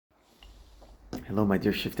Hello, my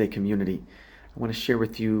dear Shift Day community. I want to share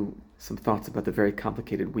with you some thoughts about the very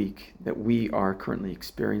complicated week that we are currently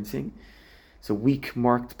experiencing. It's a week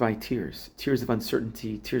marked by tears, tears of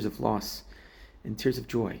uncertainty, tears of loss, and tears of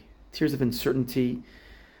joy. Tears of uncertainty,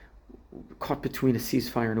 caught between a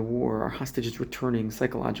ceasefire and a war, our hostages returning,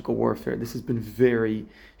 psychological warfare. This has been very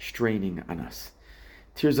straining on us.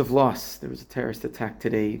 Tears of loss. There was a terrorist attack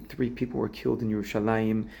today. 3 people were killed in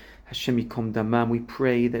Yerushalayim. Hashem yikom damam. We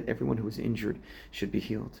pray that everyone who was injured should be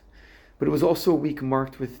healed. But it was also a week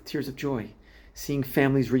marked with tears of joy, seeing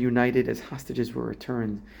families reunited as hostages were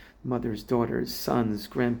returned, mothers, daughters, sons,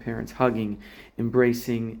 grandparents hugging,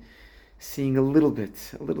 embracing, seeing a little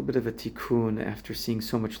bit of a tikkun after seeing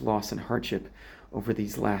so much loss and hardship over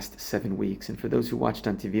these last 7 weeks. And for those who watched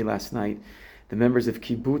on TV last night, the members of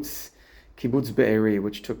Kibbutz Be'eri,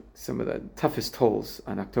 which took some of the toughest tolls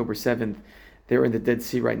on October 7th, they're in the Dead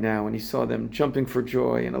Sea right now, and he saw them jumping for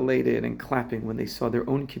joy and elated and clapping when they saw their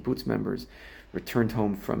own kibbutz members returned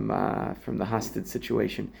home from the hostage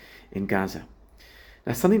situation in Gaza.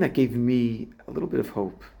 Now, something that gave me a little bit of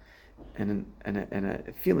hope and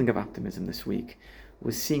a feeling of optimism this week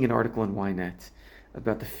was seeing an article on Ynet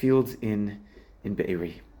about the fields in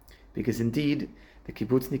Be'eri, because indeed the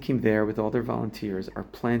kibbutznikim there with all their volunteers are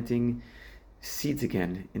planting seeds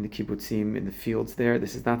again in the kibbutzim, in the fields there.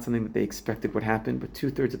 This is not something that they expected would happen, but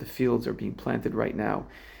 2/3 of the fields are being planted right now.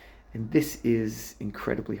 And this is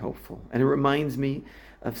incredibly hopeful. And it reminds me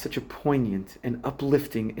of such a poignant and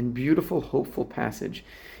uplifting and beautiful, hopeful passage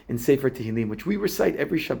in Sefer Tehillim, which we recite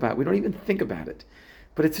every Shabbat. We don't even think about it.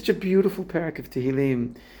 But it's such a beautiful parak of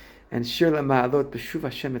Tehillim. And Shir LaMa'alot B'shuv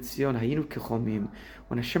Hashem et Zion Hayinu Kecholmim.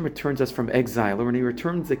 When Hashem returns us from exile, or when He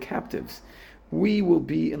returns the captives, we will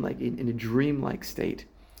be in a dream-like state.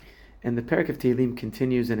 And the parak of Tehillim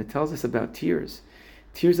continues, and it tells us about tears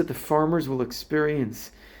that the farmers will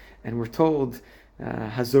experience. And we're told,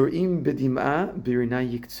 Hazorim b'dim'a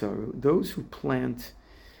b'rinai yiktzoru. Those who plant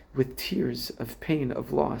with tears of pain,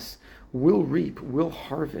 of loss, will reap, will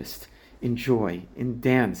harvest in joy, in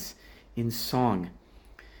dance, in song.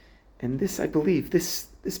 And this, I believe, this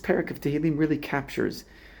parak of Tehillim really captures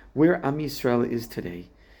where Am Yisrael is today.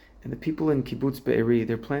 And the people in Kibbutz Be'eri,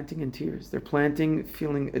 they're planting in tears. They're planting,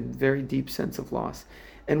 feeling a very deep sense of loss.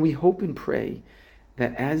 And we hope and pray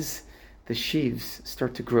that as the sheaves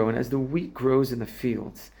start to grow and as the wheat grows in the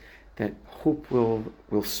fields, that hope will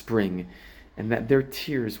spring, and that their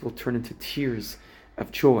tears will turn into tears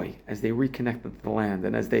of joy as they reconnect with the land,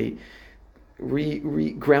 and as they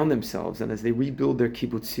ground themselves, and as they rebuild their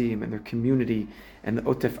kibbutzim and their community and the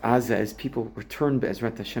Otef Aza, as people return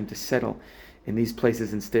Be'ezrat Hashem to settle in these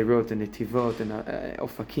places in Sderot and Netivot and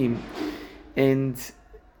Ofakim. And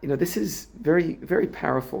this is very, very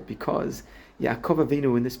powerful, because Yaakov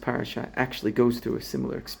Avinu in this parsha actually goes through a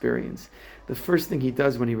similar experience. The first thing he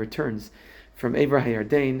does when he returns from Eivra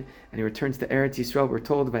HaYarden and he returns to Eretz Yisrael, we're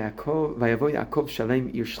told, Vayavo Yaakov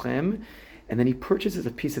Shalem Ir Shechem, and then he purchases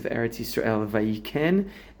a piece of Eretz Yisrael, Vayiken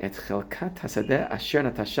et Chelkat Hasadeh Asher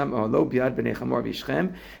Natasham Oolo Biad Bnei Chamor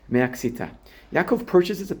V'Yishchem Me'aksita. Yaakov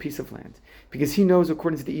purchases a piece of land because he knows,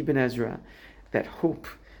 according to the Ibn Ezra, that hope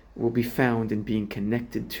will be found in being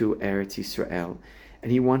connected to Eretz Yisrael.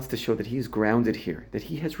 And he wants to show that he is grounded here, that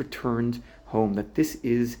he has returned home, that this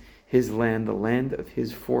is his land, the land of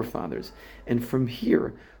his forefathers. And from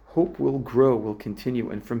here, hope will grow, will continue.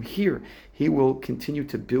 And from here, he will continue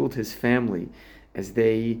to build his family as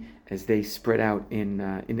they spread out in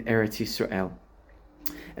Eretz Yisrael.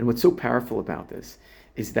 And what's so powerful about this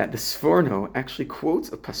is that the Sforno actually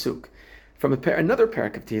quotes a pasuk from another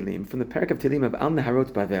parak of Tehillim, from the parak of Tehillim of Al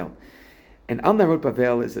Naharot Bavel. And Al Naharot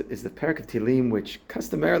Bavel is the parak of Tehillim which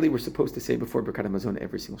customarily we're supposed to say before Birkat HaMazon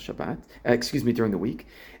every single Shabbat, during the week.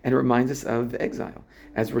 And it reminds us of the exile.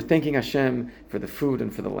 As we're thanking Hashem for the food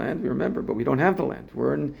and for the land, we remember, but we don't have the land.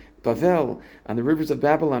 We're in Bavel, on the rivers of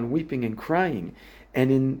Babylon, weeping and crying. And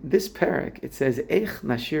in this parak, it says, Eich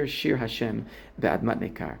nashir shir Hashem be'admat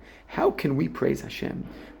nekar. How can we praise Hashem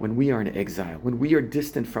when we are in exile, when we are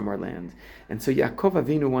distant from our land? And so Yaakov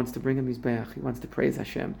Avinu wants to bring him Mizbeach. He wants to praise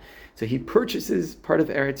Hashem. So he purchases part of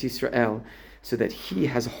Eretz Yisrael so that he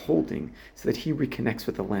has a holding, so that he reconnects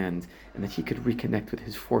with the land, and that he could reconnect with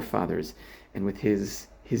his forefathers and with his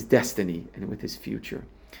destiny and with his future.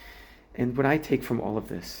 And what I take from all of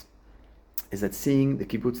this is that seeing the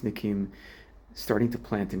kibbutznikim starting to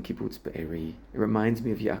plant in Kibbutz Be'eri, it reminds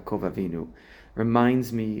me of Yaakov Avinu,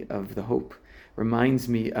 reminds me of the hope, reminds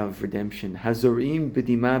me of redemption. Hazorim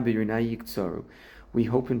b'dima b'rinai yiktzoru. We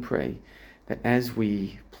hope and pray that as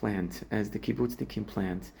we plant, as the kibbutznikim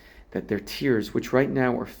plant, that their tears, which right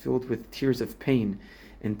now are filled with tears of pain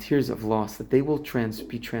and tears of loss, that they will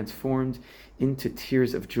be transformed into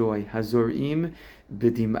tears of joy. Hazorim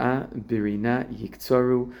b'dim'a birina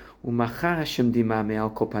yiktzaru u'macha Hashem dima me'al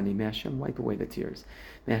kol panim. May Hashem wipe away the tears.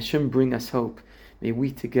 May Hashem bring us hope. May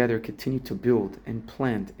we together continue to build and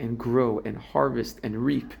plant and grow and harvest and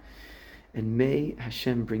reap. And may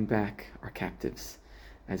Hashem bring back our captives.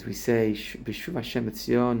 As we say, B'shuv Hashem et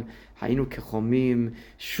Zion, Hayinu kechomim,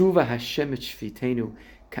 Shuva Hashem et shvitenu,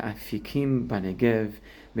 ka'afikim banegev.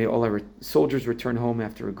 May all our soldiers return home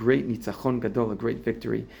after a great nitzachon gadol, a great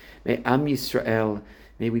victory. May Am Yisrael,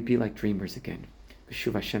 may we be like dreamers again.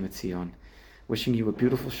 B'shuv Hashem et Zion. Wishing you a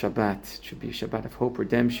beautiful Shabbat. It should be a Shabbat of hope,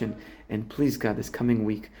 redemption, and please God, this coming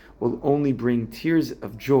week will only bring tears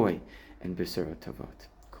of joy and Besorot Tovot.